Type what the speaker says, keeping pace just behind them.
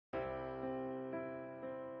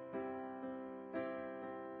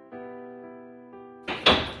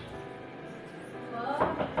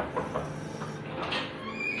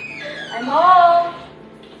I'm home!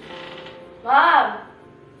 Mom!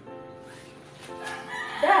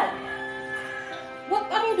 Dad! What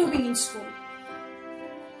are you doing in school?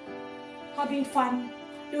 Having fun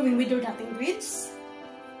doing with your nothing grades?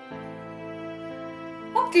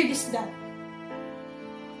 What grade is that?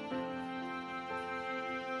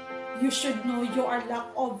 You should know your lack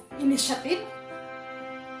of initiative.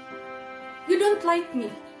 You don't like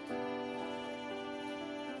me.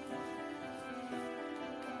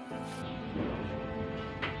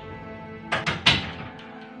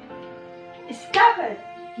 Discovered!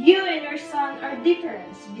 You and your son are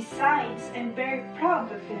different. Besides, I'm very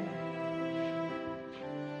proud of him.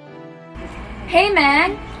 Hey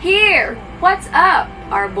man! Here! What's up?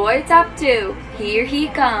 Our boy's up too. Here he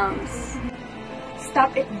comes.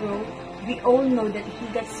 Stop it, bro. We all know that he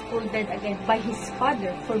got scolded again by his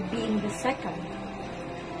father for being the second.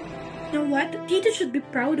 You know what? Tita should be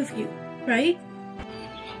proud of you, right?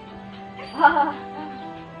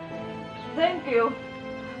 Thank you.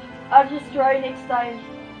 I'll just try next time.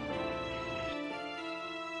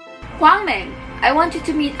 Kwangmeng, I want you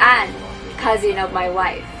to meet Anne, cousin of my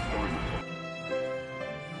wife.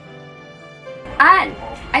 Anne,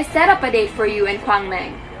 I set up a date for you and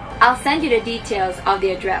Kwangmeng. I'll send you the details of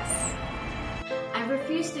the address. I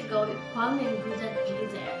refuse to go if Kwangmeng wouldn't be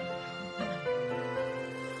there.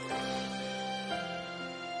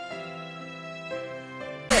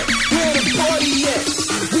 Where the party at?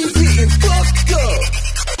 We getting fucked up.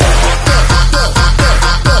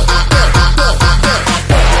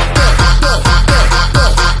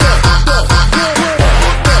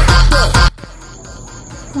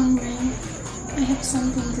 Kwangmeng, I have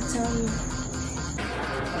something to tell you.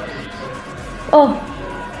 Oh,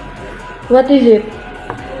 what is it?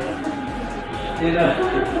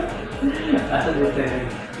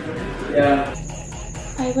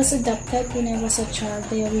 I was adopted when I was a child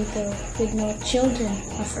by a widow with no children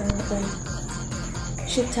of her own.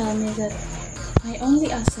 She told me that my only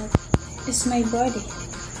asset is my body.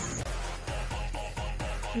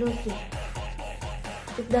 Lucy,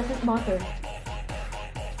 it doesn't matter.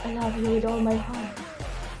 I love you with all my heart.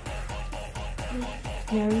 Please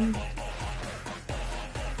marry me.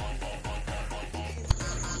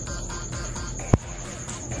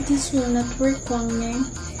 This will not work, Kwangmeng.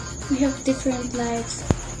 We have different lives.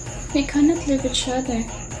 We cannot live each other,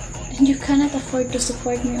 and you cannot afford to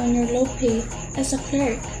support me on your low pay as a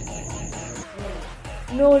clerk.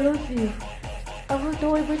 No, Lucy. I will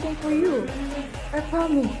do everything for you. I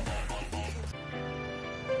promise.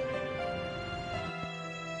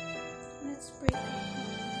 Let's break up.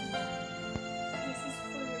 This is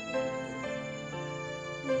for your benefit.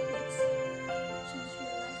 And please, change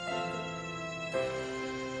your life for good.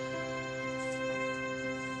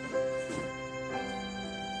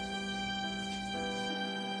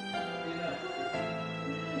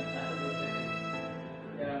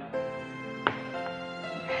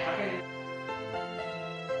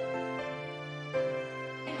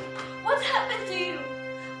 What happened to you?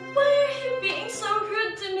 Why are you being so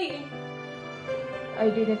rude to me? I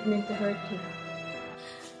didn't mean to hurt you.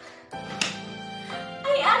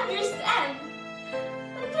 I understand.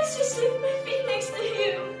 But please just leave my feelings to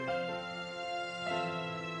you.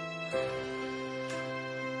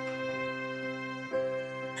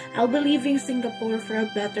 I'll be leaving Singapore for a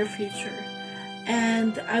better future,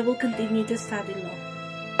 and I will continue to study law.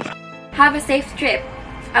 Have a safe trip.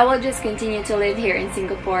 I will just continue to live here in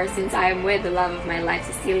Singapore since I am with the love of my life,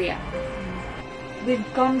 Cecilia. We've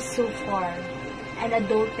come so far, and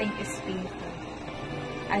adulting is painful.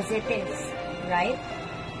 As it is, right?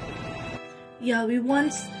 Yeah, we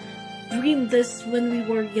once dreamed this when we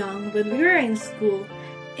were young, when we were in school.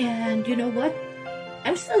 And you know what?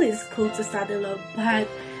 I'm still in school to study law, but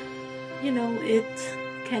you know, it's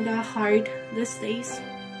kinda hard these days.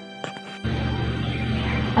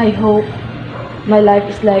 I hope my life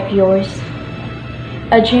is like yours.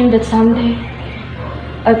 I dream that someday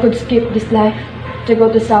I could skip this life to go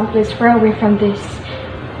to someplace far away from this.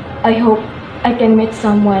 I hope I can meet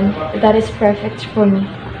someone that is perfect for me.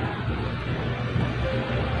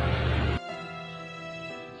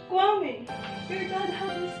 Kwame, your dad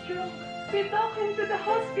had a stroke. We took him to the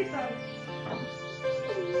hospital.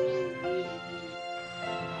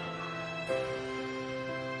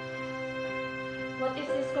 What is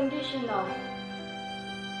his condition now?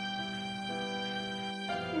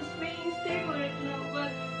 He's being stable right now,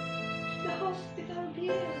 but the hospital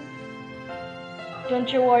bill. Don't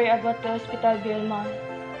you worry about the hospital bill, Mom.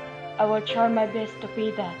 I will try my best to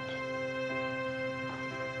pay that.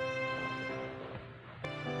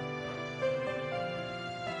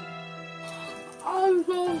 I'm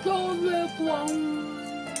so sorry,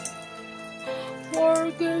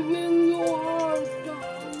 for giving you hard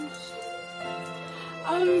times.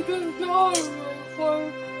 I'm just sorry for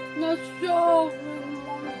not showing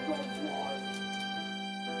my support.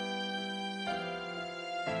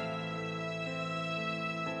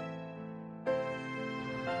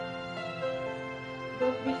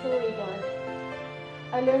 Don't be sorry, Dad.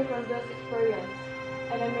 I learned from those experiences,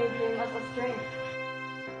 and I made him as a strength.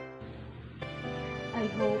 I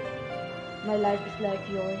hope my life is like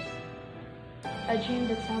yours. I dream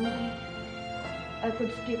that someday I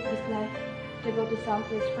could skip this life to go to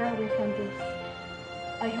someplace far away from this.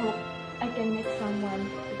 I hope I can meet someone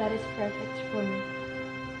that is perfect for me.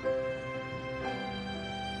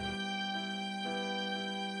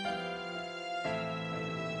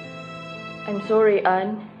 I'm sorry,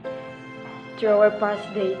 Anne. Through our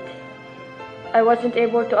past date, I wasn't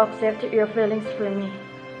able to accept your feelings for me.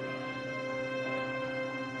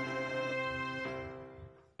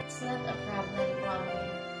 It's not a problem, Mommy.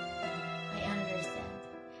 I understand.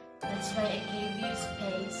 That's why I gave you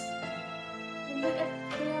space. And look at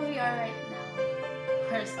where we are right now.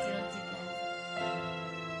 We're still together.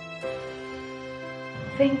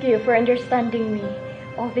 Thank you for understanding me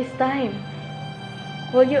all this time.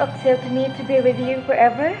 Will you accept me to be with you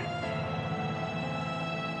forever?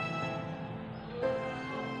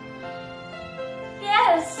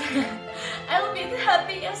 Yes! I'll be the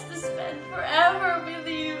happiest to spend forever with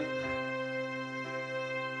you.